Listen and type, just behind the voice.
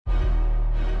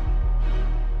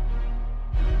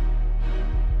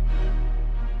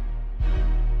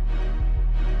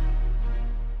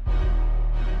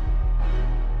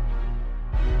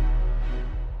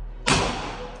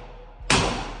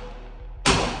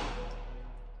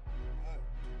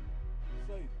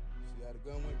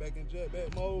back in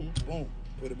jetback mode. Boom.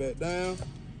 Put it back down.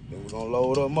 Then we're gonna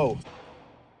load up more. Kickstand,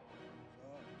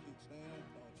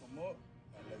 come up.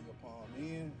 Now lay your palm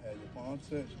in, have your palm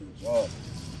touch. Good job.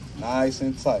 Nice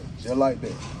and tight, just like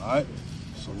that. All right.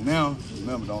 So now,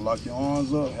 remember, don't lock your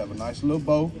arms up. Have a nice little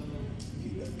bow.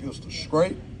 Keep that pistol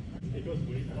straight.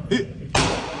 Hit.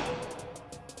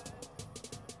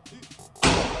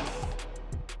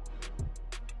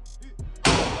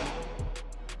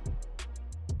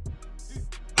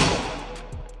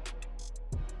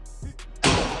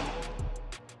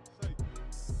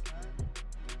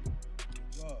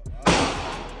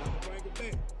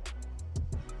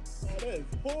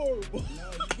 Horrible. No,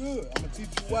 it's good. I'm gonna teach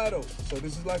you why though. So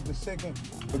this is like the second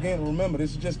beginner. Remember, this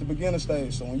is just the beginner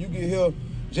stage. So when you get here,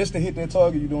 just to hit that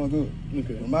target, you're doing good.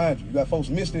 Okay. Remind you got folks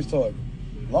miss this target.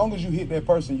 As long as you hit that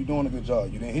person, you're doing a good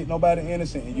job. You didn't hit nobody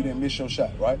innocent and you didn't miss your shot,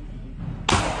 right?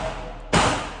 Look at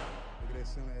that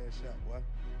center ass shot, boy.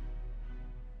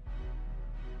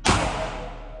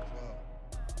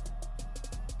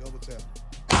 Double tap.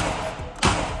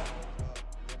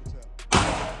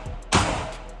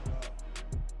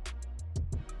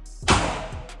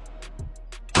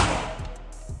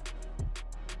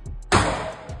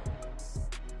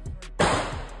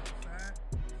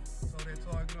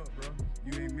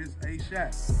 You ain't missed a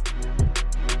shot.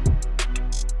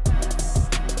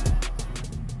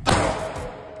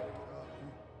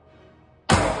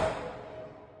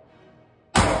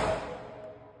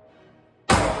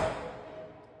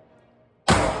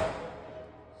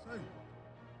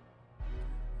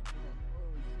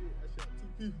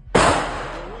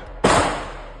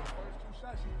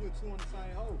 Two in the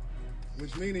same hole,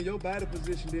 which meaning your body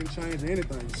position didn't change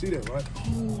anything. You see that, right?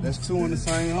 That's two in the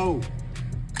same hole.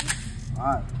 All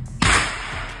right.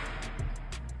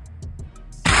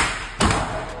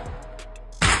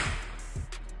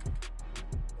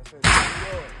 That's it.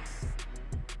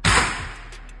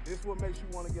 This is what makes you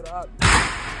want to get out.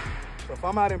 So if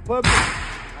I'm out in public,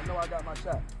 I know I got my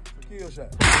shot. It's a kill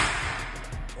shot.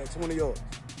 At 20 yards.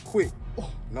 Quick.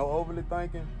 No overly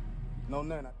thinking. No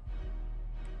nothing.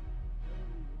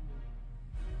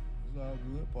 It's all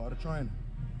good. Part of training.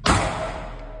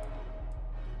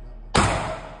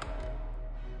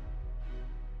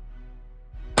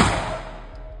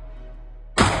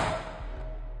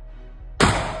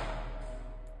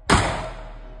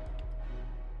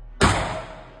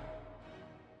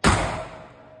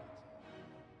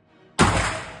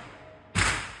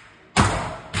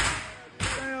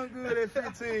 Good at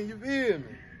 15, you feel me?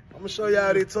 I'm gonna show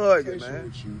y'all this target,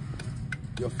 man.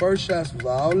 Your first shots was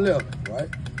all left, right?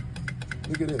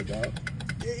 Look at that, dog.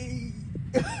 You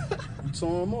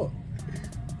tore them up.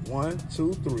 1,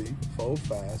 2, 3, 4,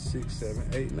 5, 6, 7,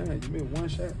 8, 9. You made one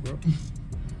shot, bro.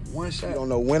 One shot. You don't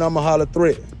know when I'ma holler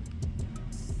threat.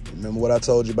 Remember what I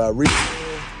told you about reach?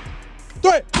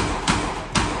 Threat!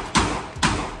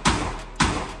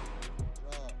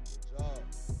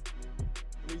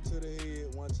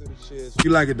 You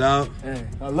like it, dog? Hey,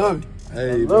 I love it.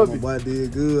 Hey, bro, my boy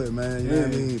did good, man. You know what I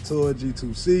mean? Toward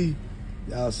G2C.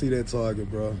 Y'all see that target,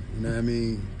 bro. You know what I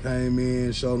mean? Came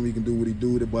in, showed him he can do what he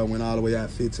do. The boy went all the way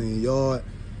out 15 yards.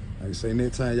 Like I say,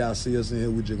 next time y'all see us in here,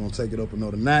 we just gonna take it up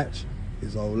another notch.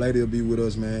 His old lady will be with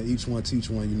us, man. Each one teach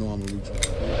one. You know I'm gonna reach one.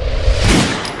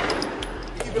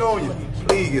 Keep it on you.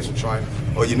 Please get some training,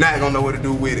 or you're not gonna know what to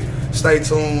do with it. Stay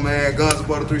tuned, man. Guns of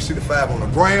Butter 365 on the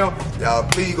ground. Y'all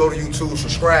please go to YouTube,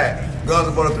 subscribe. Guns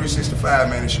of Butter 365,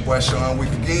 man. It's your boy Sean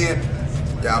Week again.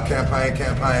 Y'all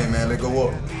campaign, man. Let's go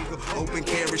up. Open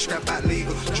carry, strap out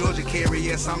legal. Georgia carry,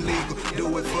 yes, I'm legal.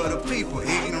 Do it for the people.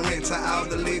 Ignorant to all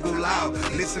the legal law.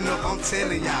 Listen up, I'm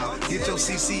telling y'all. Get your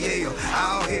CCL,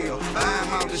 all hell. Find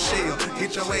out the shell.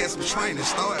 Get your ass some training.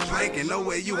 Start breaking, know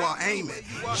where you are aiming.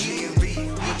 GMB,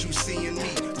 what you see in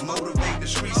me. Motivate the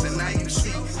streets, and now you see.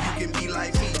 You can be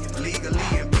like me.